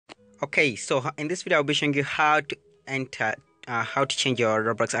Okay, so in this video I'll be showing you how to enter how to change your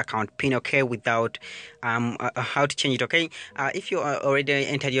Roblox account pin, okay, without how to change it, okay. If you already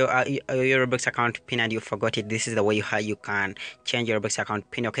entered your Roblox account pin and you forgot it, this is the way how you can change your Roblox account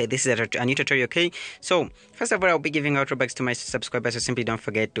pin, okay. This is a new tutorial, okay. So first of all, I'll be giving out Robux to my subscribers, so simply don't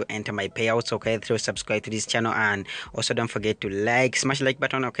forget to enter my payouts, okay, through subscribe to this channel, and also don't forget to smash the like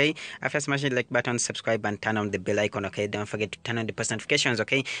button, okay. After smashing the like button, subscribe and turn on the bell icon, okay. Don't forget to turn on the post notifications,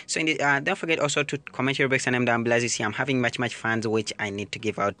 okay. So in the, don't forget also to comment your Robux name down below. As you see, I'm having much funds which I need to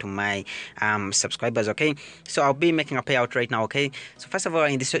give out to my subscribers, okay. So I'll be making a payout right now, okay. So first of all,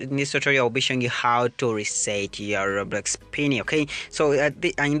 in this tutorial I'll be showing you how to reset your Roblox pin, okay. So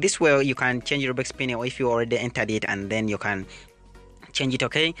in this way you can change your Roblox pin, or if you already entered it, and then you can change it,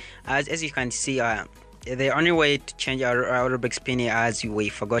 okay. As you can see, the only way to change our Roblox pin as we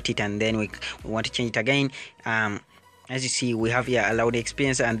forgot it and then we want to change it again. As you see, we have here allow the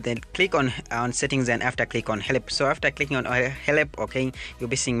experience, and then click on settings, and after click on help. So after clicking on help, okay, you'll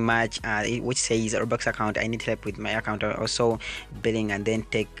be seeing much which says Roblox account, I need help with my account, also billing, and then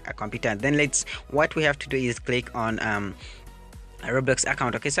take a computer. And then what we have to do is click on Roblox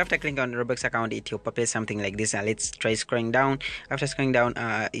account, okay. So after clicking on Roblox account, it will populate something like this. Let's try scrolling down. After scrolling down,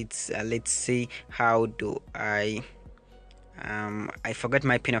 it's let's see, how do I forgot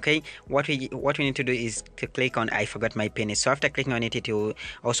my pin, okay. What we need to do is to click on I forgot my pin. So after clicking on it, it will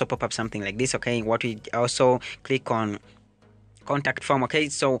also pop up something like this, okay. What we also click on contact form, okay.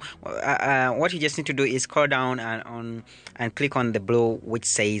 So what you just need to do is scroll down and click on the blue which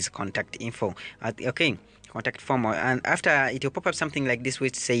says contact info, okay, contact form, and after it will pop up something like this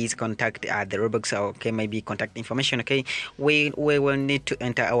which says contact the Roblox, okay, maybe contact information, okay. We will need to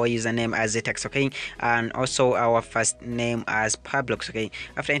enter our username as a text, okay, and also our first name as Pablox, okay.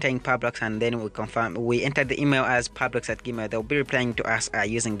 After entering Pablox, and then we enter the email as pablox@gmail. They'll be replying to us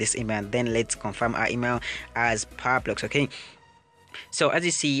using this email. Then let's confirm our email as Pablox, okay. So as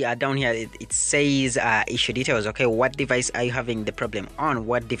you see down here, it says issue details, okay. What device are you having the problem on?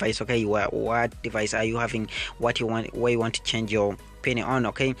 What device, okay, what device are you having, where you want to change your pin on,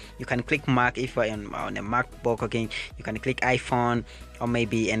 okay. You can click Mac if you're on a MacBook, okay. You can click iPhone, or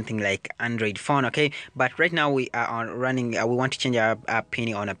maybe anything like Android phone, okay. But right now we are running we want to change our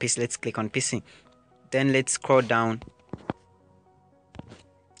pin on a PC. Let's click on PC, then let's scroll down.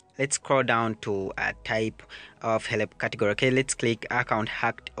 Let's scroll down to a type of help category, okay. Let's click account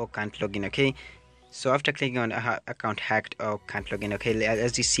hacked or can't login, okay. So after clicking on account hacked or can't login, okay,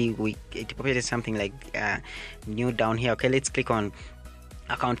 as you see, it populated something like new down here, okay. Let's click on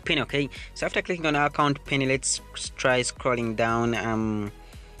account pin, okay. So after clicking on account pin, let's try scrolling down.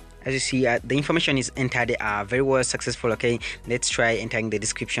 As you see, the information is entered very well successful, okay. Let's try entering the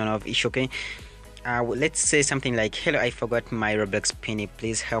description of issue, okay. Let's say something like, hello, I forgot my Roblox pin,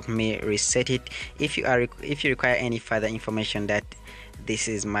 please help me reset it. If you require any further information that this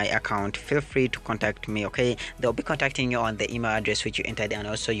is my account, feel free to contact me, okay. They'll be contacting you on the email address which you entered, and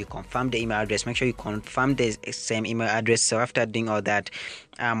also you confirm the email address. Make sure you confirm the same email address. So after doing all that,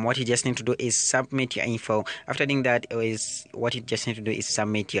 what you just need to do is submit your info. After doing that, what you just need to do is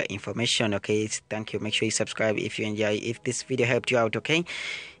submit your information, okay. Thank you. Make sure you subscribe if you enjoy, if this video helped you out, okay.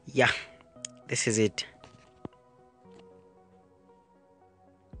 Yeah, this is it.